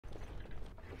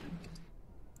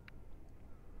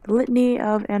Litany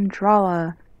of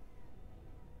Andrala,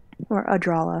 or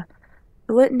Adrala.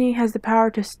 The Litany has the power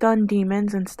to stun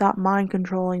demons and stop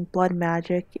mind-controlling blood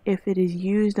magic if it is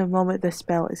used the moment the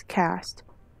spell is cast.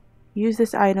 Use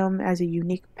this item as a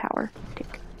unique power.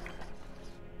 Take.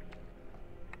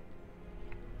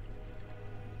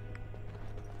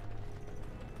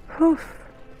 Whew.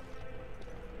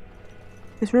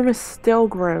 This room is still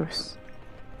gross.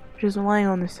 Just laying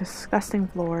on this disgusting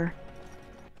floor.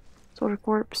 Soldier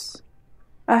corpse.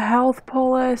 A health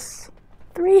polis.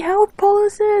 3 health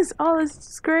polises! Oh, this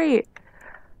is great.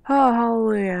 Oh,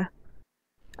 hallelujah.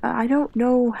 I don't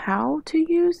know how to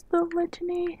use the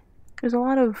litany. There's a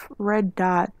lot of red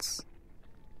dots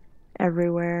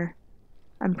everywhere.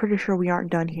 I'm pretty sure we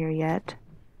aren't done here yet.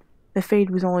 The fade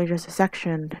was only just a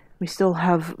section. We still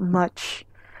have much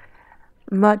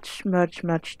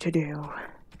to do.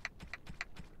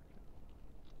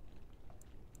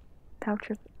 Pouch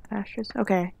of ashes.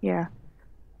 Okay, yeah.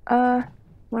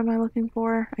 What am I looking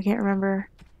for? I can't remember.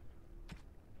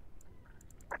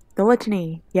 The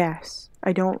litany, yes.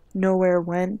 I don't know where it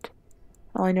went.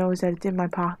 All I know is that it's in my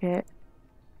pocket.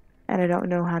 And I don't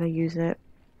know how to use it.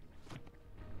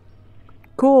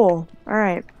 Cool.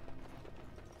 Alright.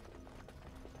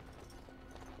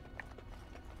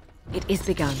 It is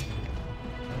begun.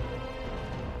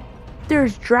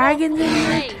 There's dragons in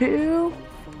here too?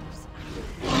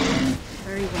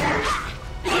 Very well.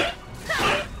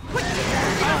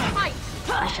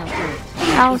 I shall do it.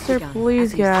 Alistair,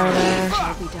 please get out of there. It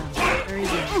shall be done. Very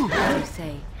well. As you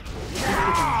say. It is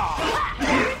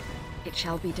begun. It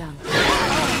shall be done.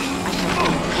 I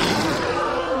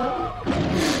shall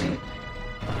do it.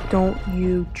 Don't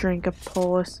you drink a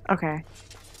polis. Okay.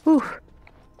 Whew.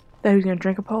 That who's gonna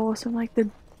drink a polis and like the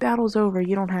battle's over.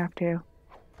 You don't have to.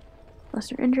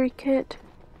 Lesser injury kit.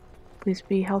 Please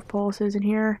be health policies in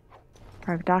here.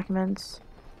 Private documents.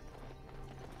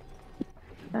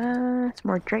 Some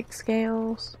more Drake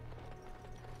scales.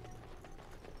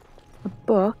 A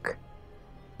book.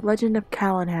 Legend of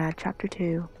Calenhad, Chapter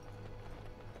 2.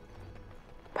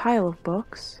 Pile of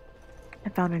books. I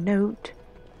found a note.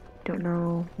 Don't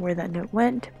know where that note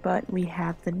went, but we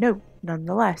have the note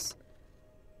nonetheless.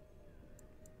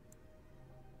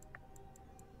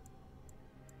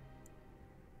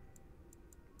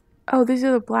 Oh, these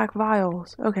are the black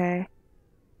vials. Okay.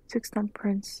 6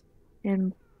 thumbprints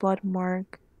in blood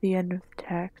mark, the end of the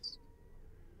text.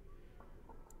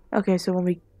 Okay, so when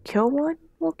we kill one,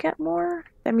 we'll get more?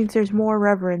 That means there's more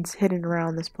reverence hidden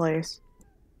around this place.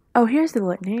 Oh, here's the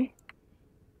litany.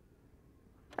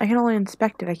 I can only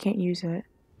inspect it, I can't use it.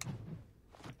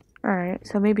 Alright,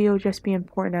 so maybe it'll just be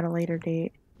important at a later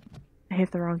date. I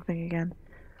hit the wrong thing again.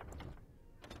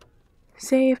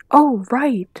 Save. Oh,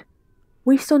 right!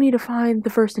 We still need to find the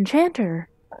first enchanter.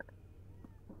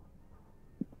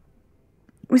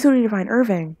 We still need to find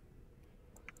Irving.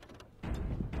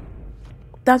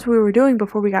 That's what we were doing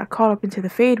before we got caught up into the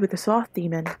fade with the sloth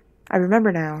demon. I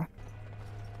remember now.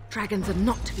 Dragons are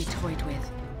not to be toyed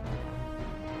with.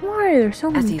 Why are there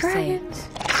so many you dragons? Say.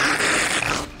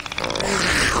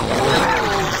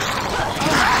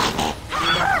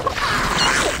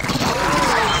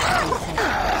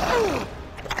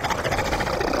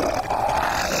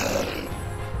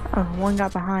 Oh, one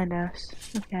got behind us.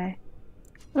 Okay.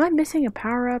 Am I missing a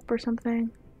power-up or something?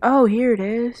 Oh, here it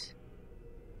is.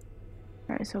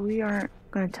 Alright, so we aren't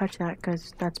going to touch that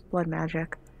because that's blood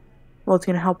magic. Well, it's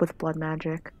going to help with blood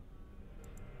magic.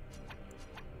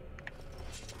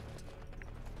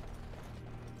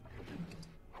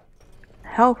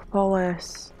 Health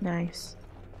polis. Nice.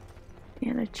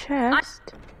 And a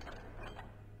chest.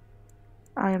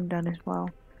 I am done as well.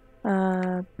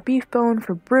 Beef bone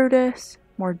for Brutus.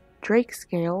 More Drake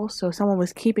scales. So someone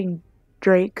was keeping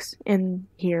drakes in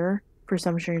here for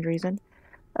some strange reason.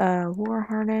 War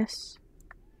harness.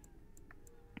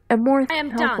 And more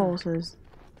health pulses.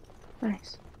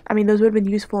 Nice. I mean, those would have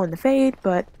been useful in the fade,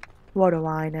 but what do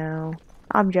I know?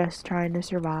 I'm just trying to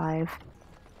survive.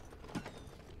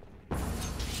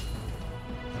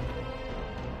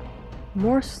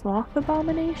 More sloth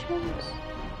abominations?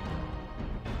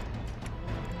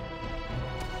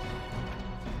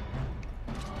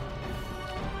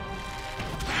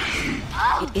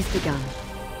 It is begun.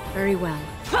 Very well.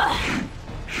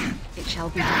 It shall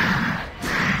be done.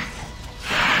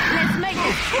 Let's make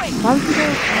this quick! Why would you go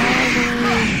all the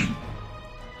way?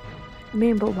 I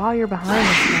mean, but while you're behind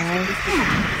us, guys.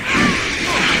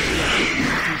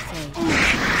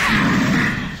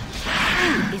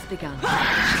 It is begun.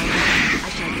 I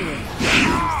shall do it.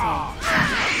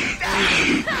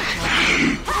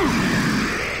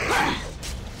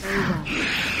 Very well.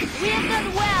 We have done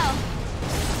well!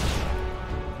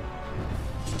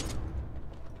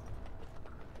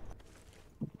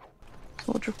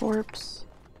 Soldier corpse.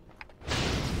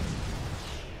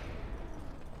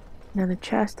 Another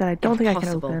chest that I don't think I can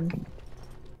open.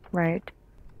 Right.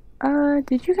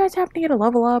 Did you guys happen to get a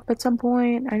level up at some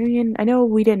point? I mean, I know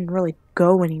we didn't really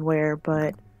go anywhere,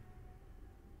 but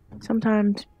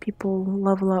sometimes people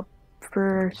level up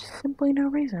for simply no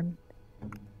reason.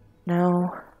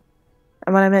 No.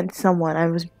 And when I meant someone, I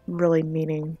was really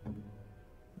meaning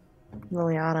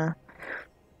Liliana.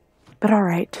 But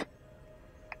alright.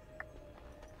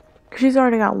 She's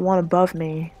already got one above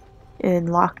me in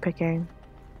lockpicking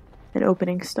and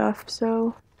opening stuff,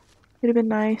 so it'd have been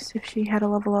nice if she had a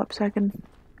level up so I can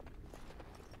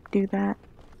do that.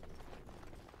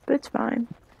 But it's fine.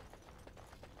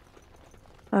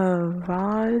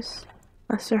 Vase.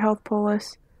 Lesser health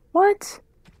polis. What?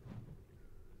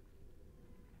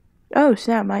 Oh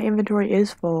snap, my inventory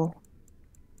is full.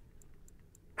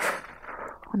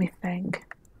 Let me think.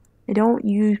 I don't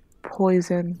use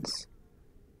poisons.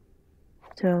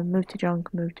 So move to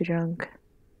junk, move to junk.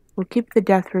 We'll keep the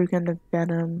death root and the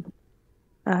venom.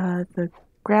 The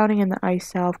grounding and the ice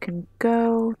salve can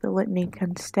go. The litany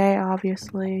can stay,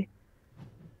 obviously.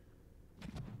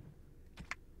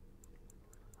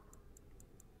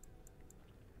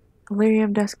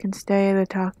 Delirium dust can stay.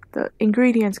 The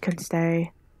ingredients can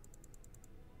stay.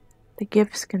 The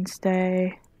gifts can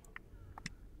stay.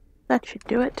 That should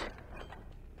do it.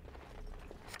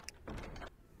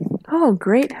 Oh,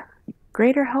 great.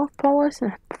 Greater health polis.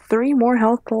 3 more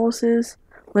health polises.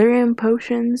 Lyrium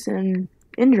potions and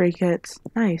injury kits.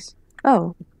 Nice.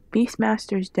 Oh,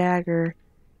 Beastmaster's dagger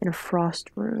and a frost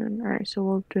rune. Alright, so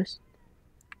we'll just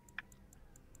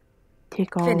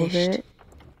take all of it.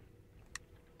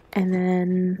 And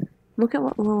then look at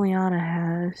what Liliana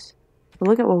has.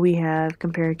 Look at what we have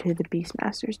compared to the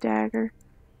Beastmaster's dagger.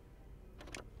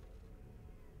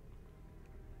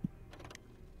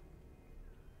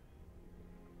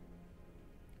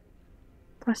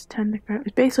 Plus 10 to crit.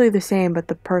 It's basically the same, but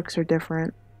the perks are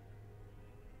different.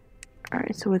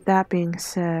 Alright, so with that being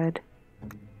said,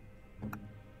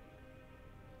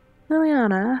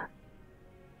 Liliana,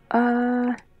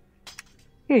 here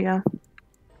you go.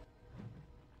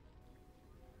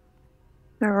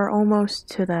 Now we're almost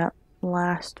to that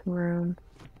last room.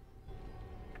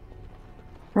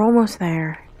 We're almost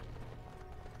there.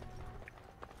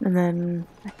 And then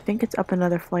I think it's up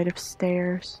another flight of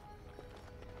stairs.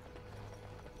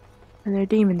 Are there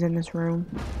demons in this room?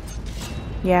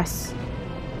 Yes.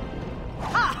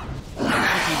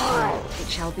 It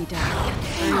shall be done.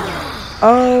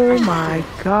 Oh my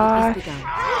gosh. It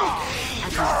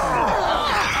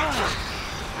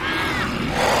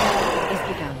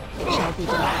shall be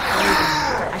done.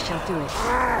 I shall do it.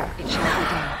 It shall be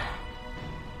done.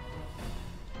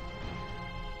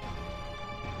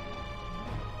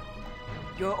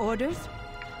 Your orders?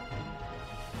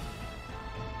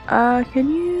 Can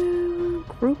you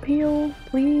group heal,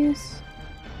 please?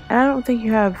 And I don't think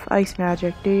you have ice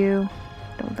magic, do you?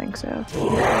 Don't think so.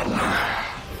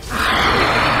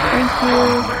 Thank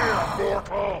you.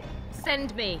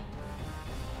 Send me.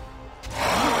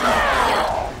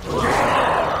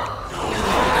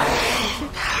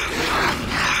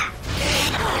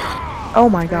 Oh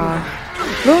my god.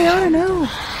 Liliana, no!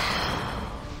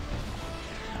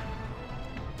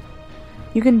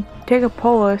 You can take a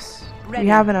polis. We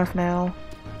have enough now.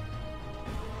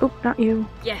 Oop, not you.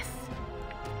 Yes.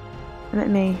 I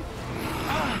meant me.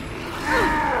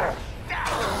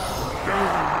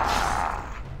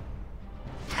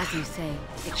 As you say,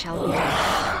 it shall be done.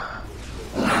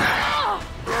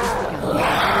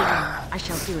 I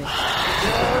shall do it.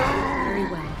 Very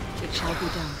well. It shall be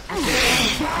done. As you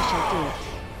say, I shall do it.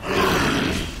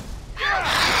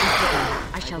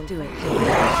 I shall do it.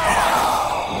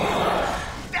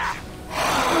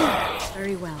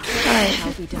 Very well. Alright. It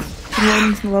shall be done.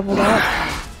 Everyone's leveled up.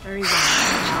 Very well.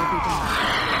 It shall be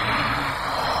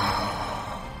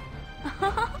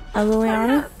done.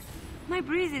 Liliana? My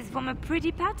breezes form a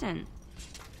pretty pattern.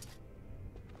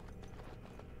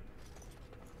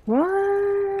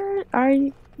 What?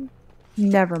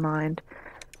 Never mind.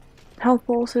 Health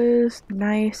pulses,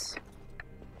 nice.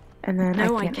 And then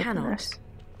No, I can't I cannot. open this.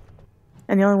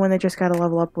 And the only one that just got a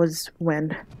level up was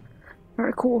Wind.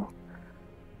 Alright, cool.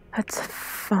 That's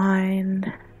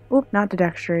fine. Oop, not the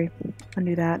dextry.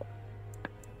 Undo that.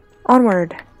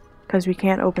 Onward! Because we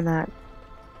can't open that.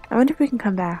 I wonder if we can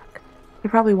come back. They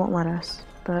probably won't let us,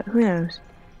 but who knows.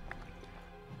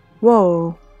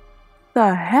 Whoa.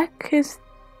 The heck is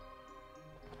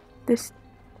this?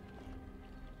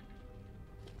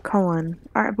 Cullen.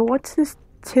 Alright, but what's this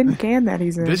tin can that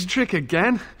he's in? This trick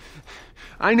again?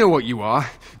 I know what you are.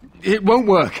 It won't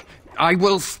work. I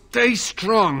will stay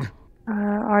strong.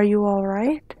 Are you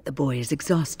alright? The boy is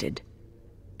exhausted.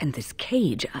 And this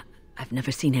cage, I've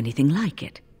never seen anything like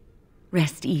it.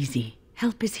 Rest easy.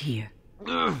 Help is here.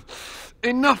 Ugh,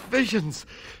 enough visions.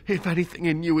 If anything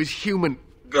in you is human,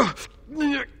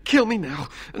 kill me now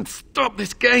and stop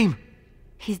this game.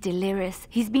 He's delirious.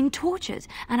 He's been tortured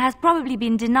and has probably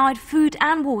been denied food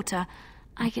and water.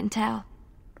 I can tell.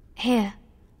 Here,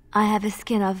 I have a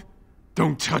skin of...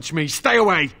 Don't touch me. Stay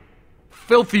away.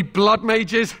 Filthy blood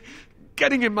mages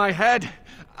getting in my head.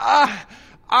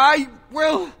 I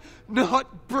will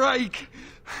not break.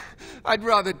 I'd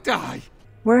rather die.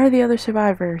 Where are the other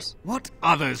survivors? What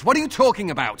others? What are you talking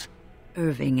about?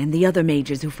 Irving and the other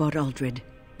mages who fought Aldred.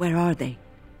 Where are they?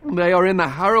 They are in the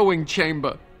harrowing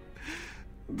chamber.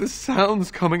 The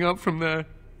sounds coming up from there.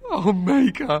 Oh,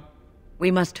 Maker.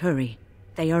 We must hurry.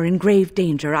 They are in grave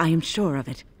danger, I am sure of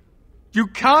it. You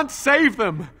can't save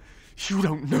them. You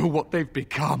don't know what they've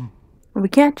become. We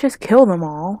can't just kill them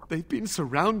all. They've been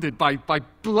surrounded by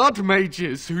blood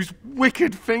mages whose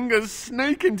wicked fingers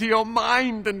snake into your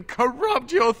mind and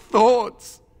corrupt your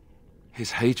thoughts.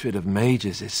 His hatred of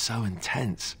mages is so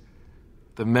intense.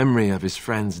 The memory of his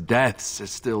friends' deaths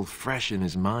is still fresh in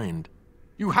his mind.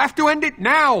 You have to end it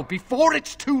now, before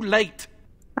it's too late.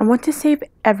 I want to save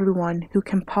everyone who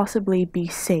can possibly be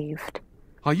saved.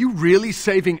 Are you really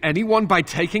saving anyone by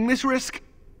taking this risk?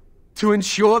 To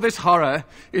ensure this horror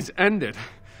is ended,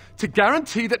 to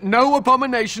guarantee that no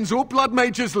abominations or blood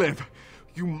mages live,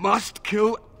 you must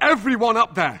kill everyone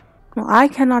up there. Well, I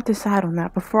cannot decide on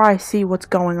that before I see what's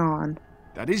going on.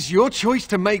 That is your choice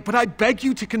to make, but I beg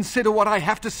you to consider what I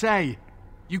have to say.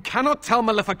 You cannot tell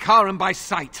Maleficarum by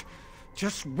sight.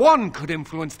 Just one could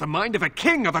influence the mind of a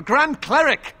king, of a grand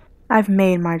cleric. I've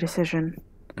made my decision.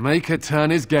 Make her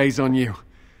turn his gaze on you.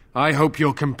 I hope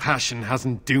your compassion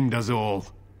hasn't doomed us all.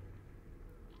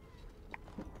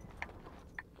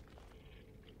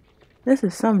 This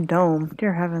is some dome.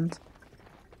 Dear heavens.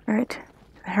 Alright.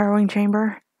 The harrowing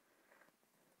chamber.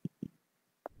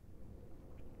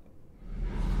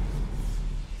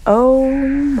 Oh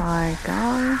my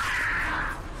gosh.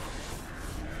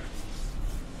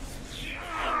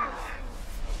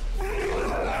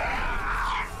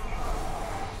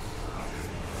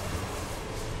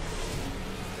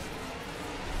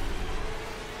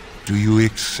 Do you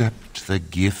accept the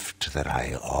gift that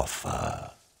I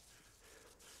offer?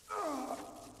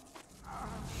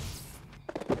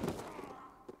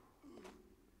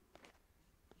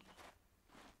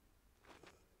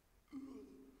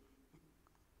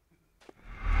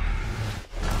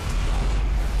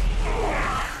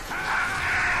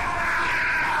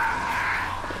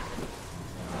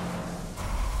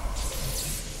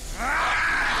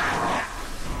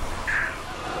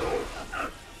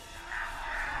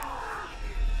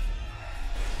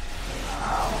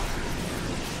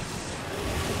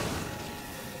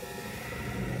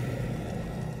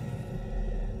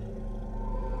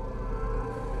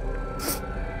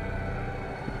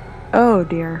 Oh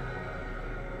dear.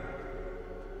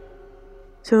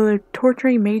 So they're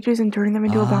torturing mages and turning them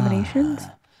into abominations?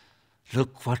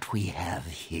 Look what we have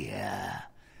here.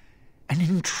 An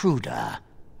intruder.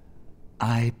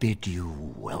 I bid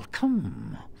you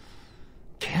welcome.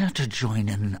 Care to join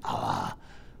in our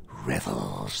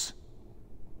revels?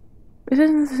 This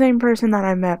isn't the same person that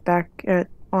I met back at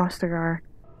Ostagar.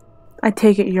 I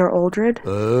take it you're Aldred?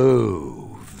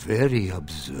 Oh, very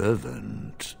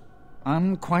observant.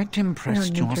 I'm quite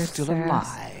impressed you're still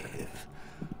alive.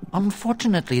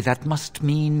 Unfortunately, that must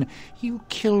mean you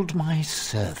killed my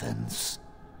servants.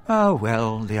 Oh,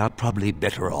 well, they are probably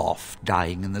better off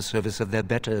dying in the service of their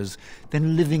betters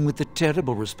than living with the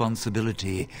terrible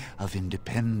responsibility of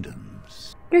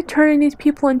independence. You're turning these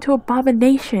people into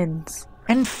abominations.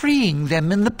 And freeing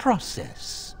them in the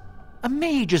process. A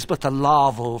mage is but the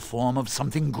larval form of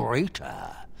something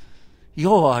greater.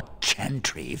 Your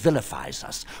chantry vilifies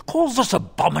us, calls us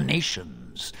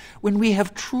abominations, when we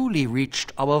have truly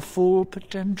reached our full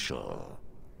potential.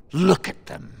 Look at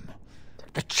them.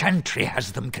 The chantry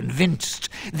has them convinced.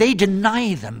 They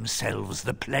deny themselves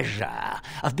the pleasure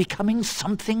of becoming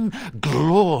something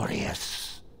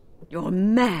glorious. You're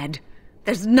mad.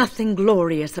 There's nothing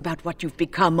glorious about what you've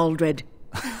become, Aldred.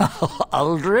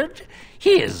 Aldred?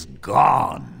 He is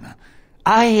gone.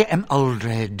 I am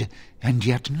Aldred, and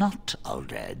yet not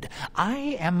Aldred.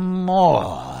 I am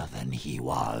more than he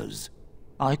was.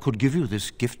 I could give you this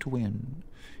gift to win.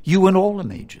 You and all the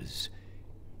mages.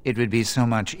 It would be so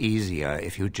much easier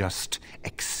if you just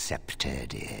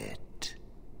accepted it.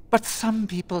 But some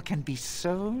people can be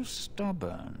so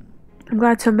stubborn. I'm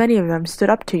glad so many of them stood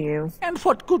up to you. And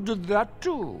what good did that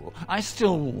do? I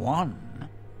still won.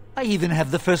 I even have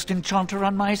the first enchanter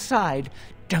on my side,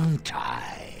 don't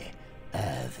I,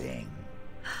 Irving?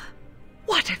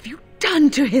 What have you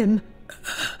done to him?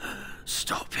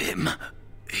 Stop him.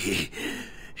 He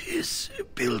is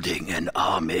building an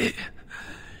army.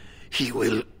 He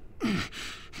will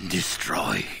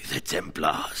destroy the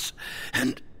Templars,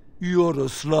 and... You're a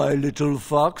sly little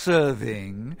fox,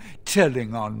 Irving,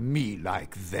 telling on me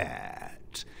like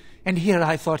that. And here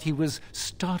I thought he was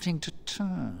starting to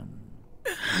turn.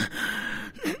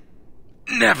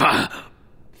 Never!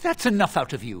 That's enough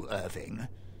out of you, Irving.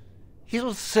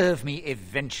 He'll serve me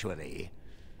eventually.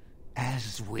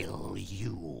 As will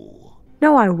you.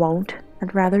 No, I won't.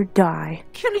 I'd rather die.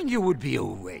 Killing you would be a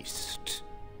waste.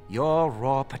 Your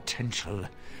raw potential,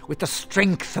 with the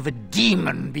strength of a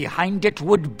demon behind it,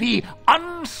 would be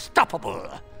unstoppable.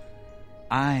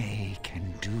 I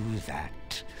can do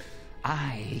that.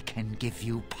 I can give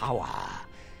you power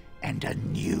and a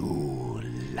new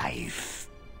life.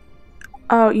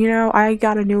 Oh, you know, I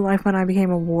got a new life when I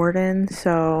became a warden,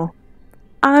 so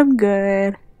I'm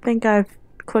good. Think I've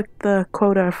clicked the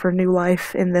quota for new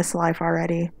life in this life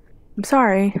already. I'm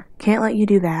sorry, can't let you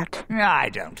do that. I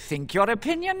don't think your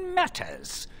opinion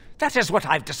matters. That is what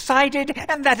I've decided,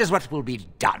 and that is what will be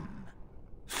done.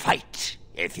 Fight,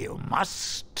 if you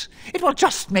must. It will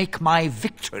just make my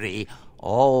victory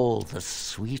all the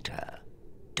sweeter.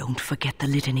 Don't forget the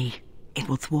litany. It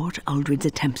will thwart Uldred's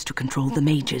attempts to control the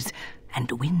mages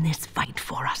and win this fight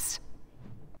for us.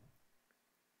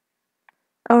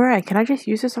 Alright, can I just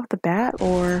use this off the bat,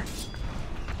 or...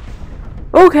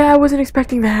 Okay, I wasn't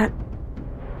expecting that.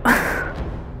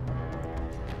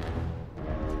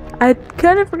 I'd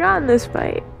kind of forgotten this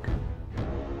fight.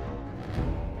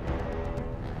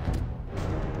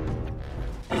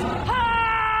 I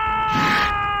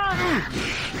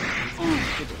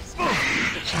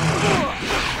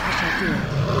shall do it,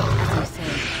 as you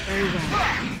say, very well.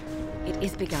 It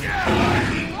is begun.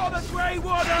 For the Grey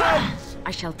Waters!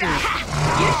 I shall do it. You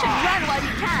should run while you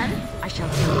can. I shall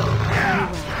do it very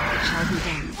well. It shall be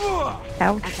done.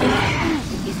 Ouch. As you say,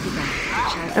 it is begun. It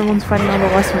shall be Everyone's fighting all the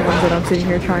lesser ones that I'm sitting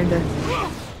here trying to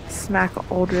smack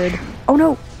Uldred. Oh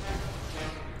no!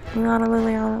 Liliana,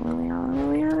 Liliana, Liliana,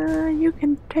 Liliana, you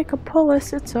can take a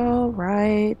pullus, it's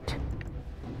alright.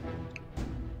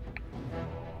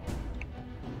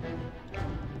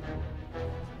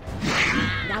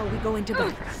 Now we go into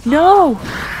battle. No!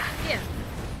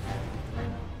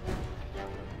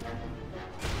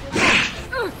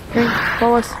 Drink,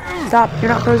 pullus, stop,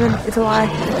 you're not frozen, it's a lie.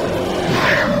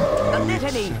 The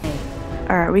litany.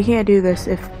 Alright, we can't do this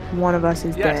if one of us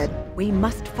is dead. We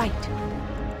must fight.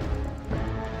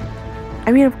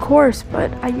 I mean, of course,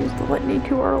 but I used the litany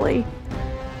too early.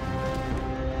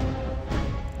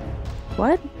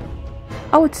 What?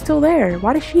 Oh, it's still there.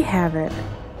 Why does she have it?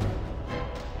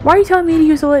 Why are you telling me to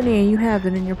use the litany and you have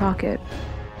it in your pocket?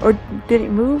 Or did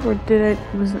it move, or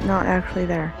was it not actually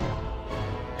there?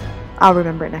 I'll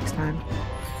remember it next time.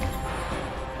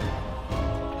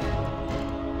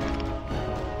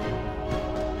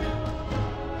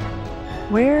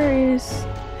 Where is...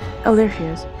 Oh, there she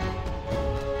is.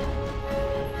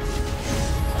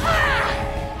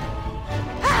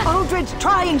 Uldred's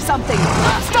trying something!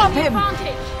 Stop him!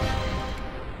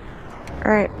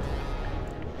 Alright.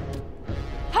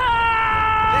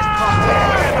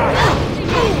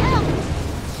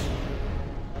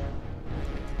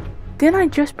 Didn't I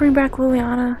just bring back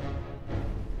Liliana?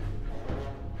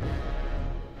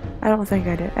 I don't think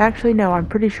I did. Actually, no, I'm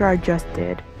pretty sure I just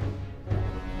did.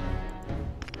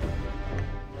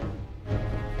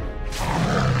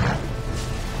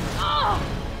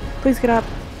 Please get up.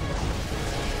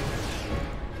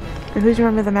 And please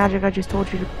remember the magic I just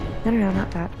told you to... No, no, no,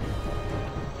 not that.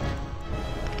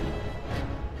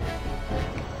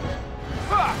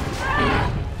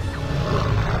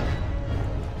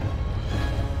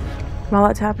 While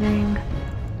that's happening...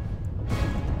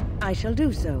 I shall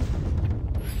do so.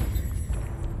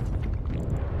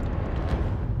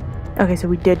 Okay, so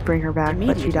we did bring her back,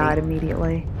 but she died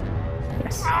immediately.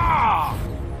 Yes.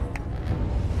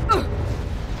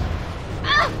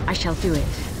 I shall do it.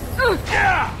 Must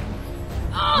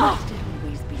it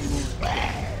always be more?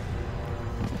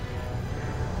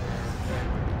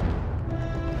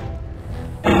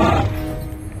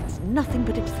 It's nothing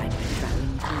but excitement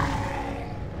traveling through.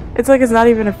 It's like it's not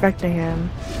even affecting him,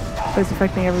 but it's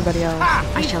affecting everybody else.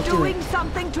 I shall do it. Doing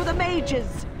something to the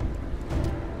mages.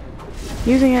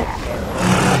 Using it.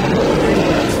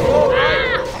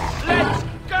 Let's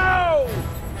go!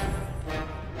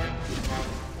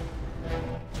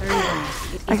 Very well.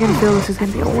 It I is can feel this is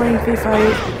gonna be a lengthy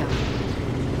fight.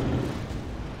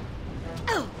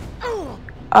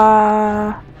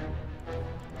 begun.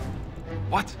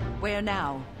 What? Where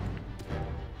now?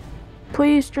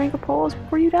 Please drink a pulse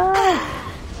before you die.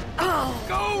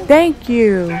 Go! Thank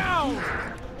you. Down!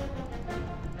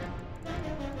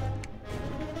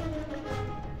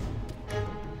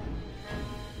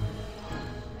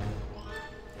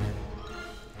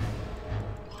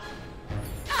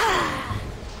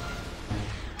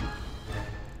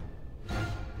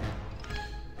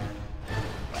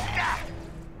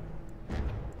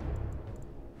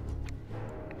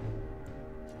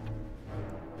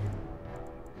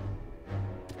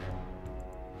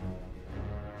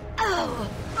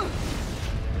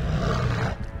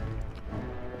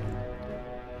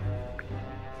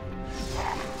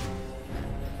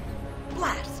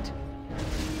 Blast!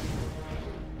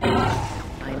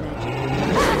 My magic.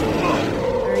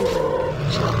 Very well.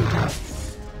 It shall be done.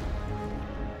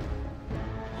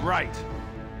 Right.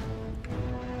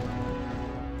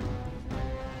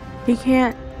 He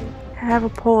can't have a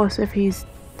pulse if he's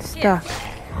stuck.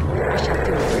 I shall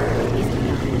do it. Easily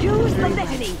done. Use the Very well,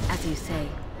 litany! as you say.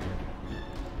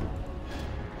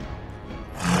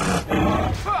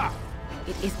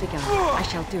 It is begun. I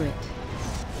shall do it.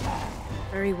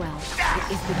 Very well.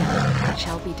 It is begun. It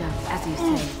shall be done, as you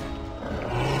say.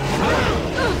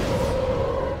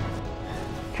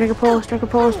 Drink a pulse, drink a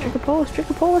pulse, drink a pulse, drink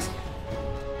a pulse.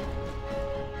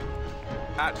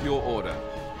 At your order.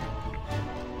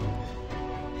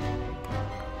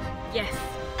 Yes.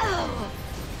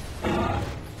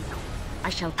 I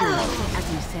shall do it,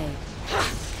 as you say.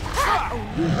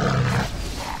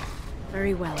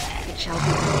 Very well. It shall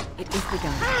be done. It is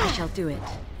begun. I shall do it.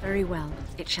 Very well.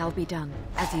 It shall be done,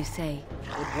 as you say.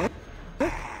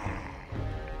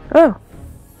 Oh,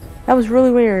 that was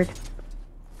really weird.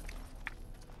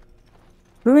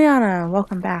 Liliana,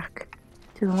 welcome back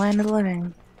to the land of the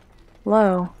living.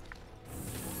 Hello.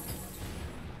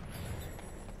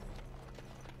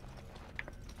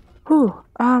 Whew,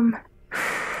 gonna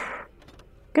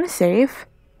save.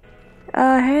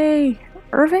 Hey,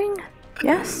 Irving?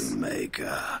 Yes?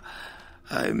 Maker,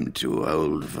 I'm too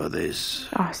old for this.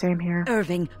 Oh, same here.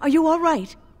 Irving, are you all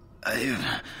right?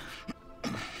 I've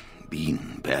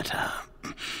been better.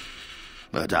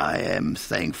 But I am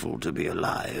thankful to be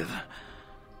alive.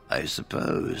 I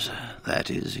suppose that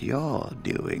is your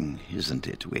doing, isn't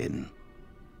it, Wynne?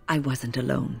 I wasn't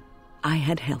alone. I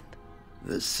had help.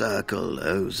 The Circle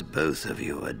owes both of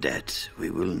you a debt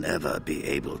we will never be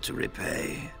able to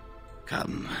repay.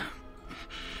 Come.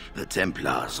 The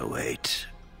Templars await.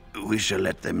 We shall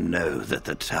let them know that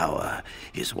the tower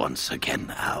is once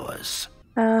again ours.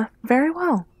 Very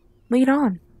well. Lead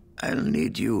on. I'll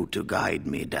need you to guide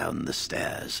me down the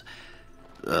stairs.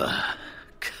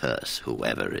 Curse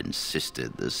whoever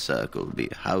insisted the Circle be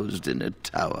housed in a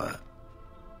tower.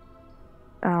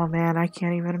 Oh man, I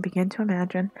can't even begin to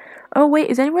imagine. Oh wait,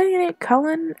 is anybody gonna get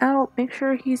Cullen out? Make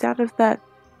sure he's out of that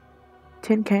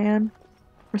tin can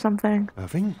or something.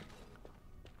 Irving?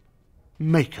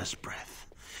 Maker's breath.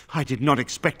 I did not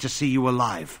expect to see you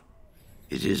alive.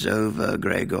 It is over,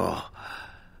 Gregor.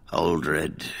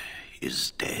 Aldred is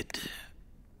dead.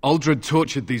 Aldred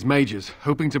tortured these mages,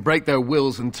 hoping to break their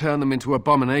wills and turn them into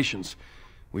abominations.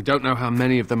 We don't know how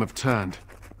many of them have turned.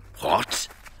 What?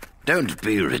 Don't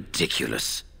be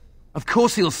ridiculous. Of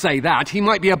course he'll say that. He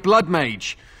might be a blood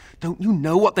mage. Don't you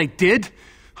know what they did?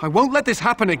 I won't let this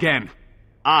happen again.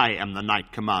 I am the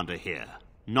Knight Commander here,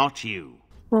 not you.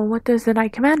 Well, what does the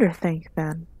Knight Commander think,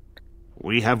 then?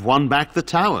 We have won back the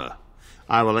tower.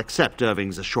 I will accept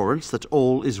Irving's assurance that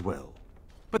all is well.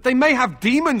 But they may have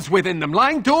demons within them,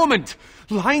 lying dormant,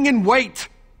 lying in wait.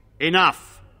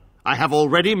 Enough! I have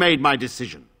already made my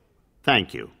decision.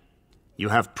 Thank you. You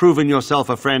have proven yourself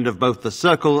a friend of both the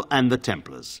Circle and the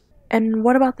Templars. And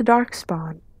what about the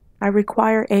Darkspawn? I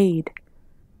require aid.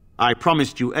 I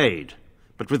promised you aid,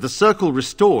 but with the Circle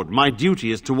restored, my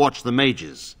duty is to watch the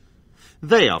mages.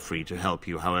 They are free to help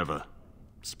you, however.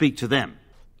 Speak to them.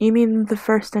 You mean the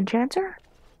first enchanter?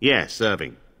 Yes,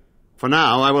 Irving. For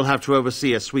now, I will have to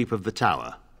oversee a sweep of the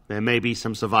tower. There may be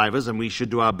some survivors, and we should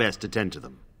do our best to tend to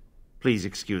them. Please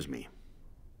excuse me.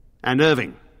 And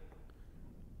Irving,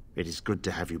 it is good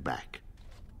to have you back.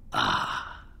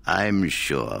 I'm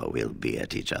sure we'll be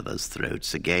at each other's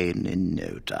throats again in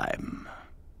no time.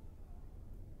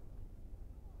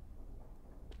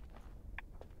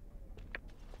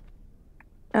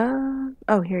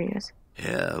 Oh, here he is.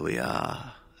 Here we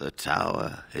are, the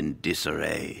tower in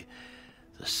disarray,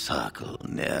 the Circle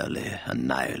nearly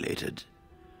annihilated.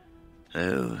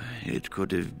 Oh, it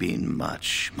could have been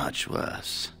much, much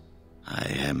worse. I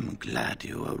am glad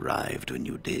you arrived when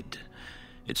you did.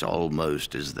 It's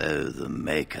almost as though the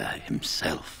Maker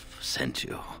himself sent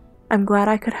you. I'm glad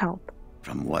I could help.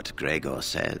 From what Gregor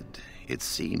said, it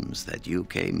seems that you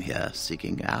came here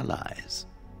seeking allies.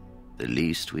 The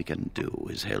least we can do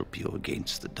is help you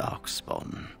against the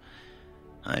Darkspawn.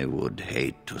 I would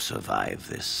hate to survive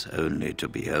this, only to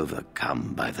be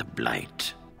overcome by the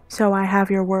Blight. So I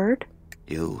have your word?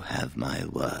 You have my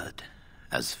word.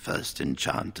 As first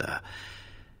enchanter,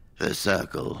 the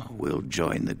Circle will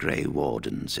join the Grey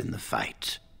Wardens in the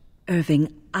fight.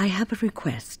 Irving, I have a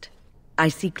request. I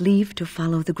seek leave to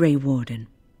follow the Grey Warden.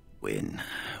 When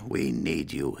we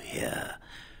need you here,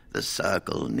 the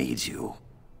Circle needs you.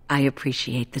 I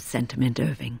appreciate the sentiment,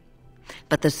 Irving.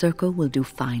 But the Circle will do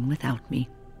fine without me.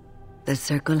 The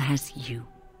Circle has you.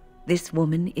 This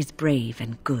woman is brave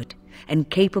and good, and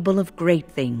capable of great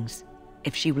things.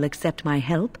 If she will accept my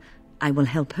help, I will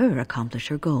help her accomplish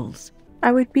her goals.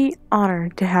 I would be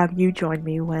honored to have you join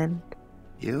me, Wen.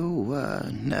 You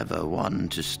were never one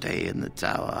to stay in the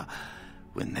tower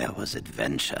when there was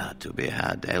adventure to be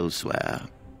had elsewhere.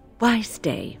 Why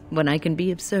stay when I can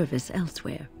be of service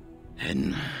elsewhere?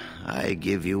 Then I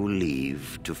give you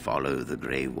leave to follow the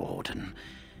Grey Warden,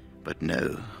 but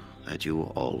know that you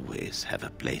always have a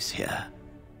place here.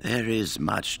 There is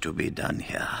much to be done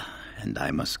here, and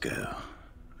I must go.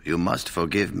 You must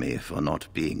forgive me for not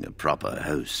being a proper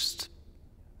host.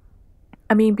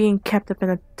 I mean, being kept up in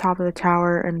the top of the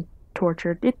tower and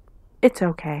tortured, it's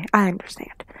okay. I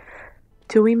understand.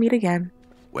 Till we meet again.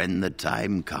 When the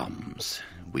time comes,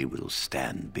 we will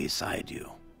stand beside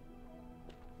you.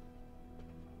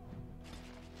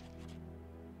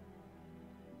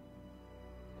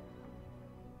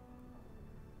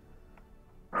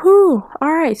 Whew.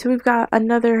 Alright, so we've got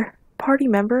another party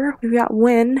member. We've got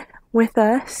Wen with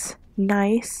us.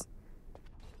 Nice.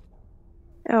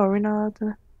 Oh, we're not allowed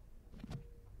to...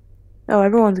 Oh,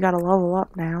 everyone's got to level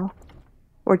up now.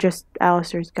 Or just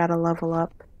Alistair's got to level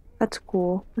up. That's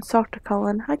cool. Let's talk to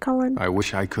Cullen. Hi, Cullen. I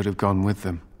wish I could have gone with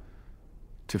them.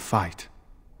 To fight.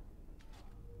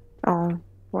 Oh,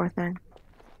 poor thing.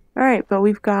 Alright, but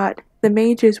we've got the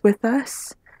mages with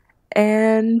us.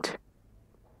 And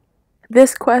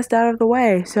this quest out of the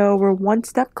way. So we're one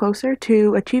step closer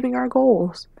to achieving our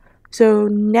goals. So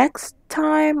next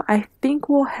time, I think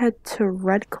we'll head to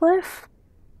Redcliffe.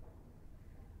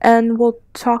 And we'll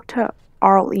talk to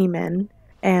Arl Eamon.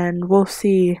 And we'll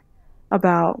see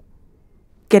about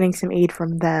getting some aid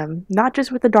from them. Not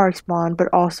just with the Darkspawn, but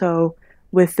also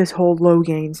with this whole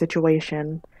Loghain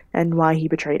situation. And why he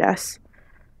betrayed us.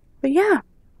 But yeah.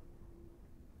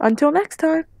 Until next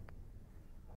time.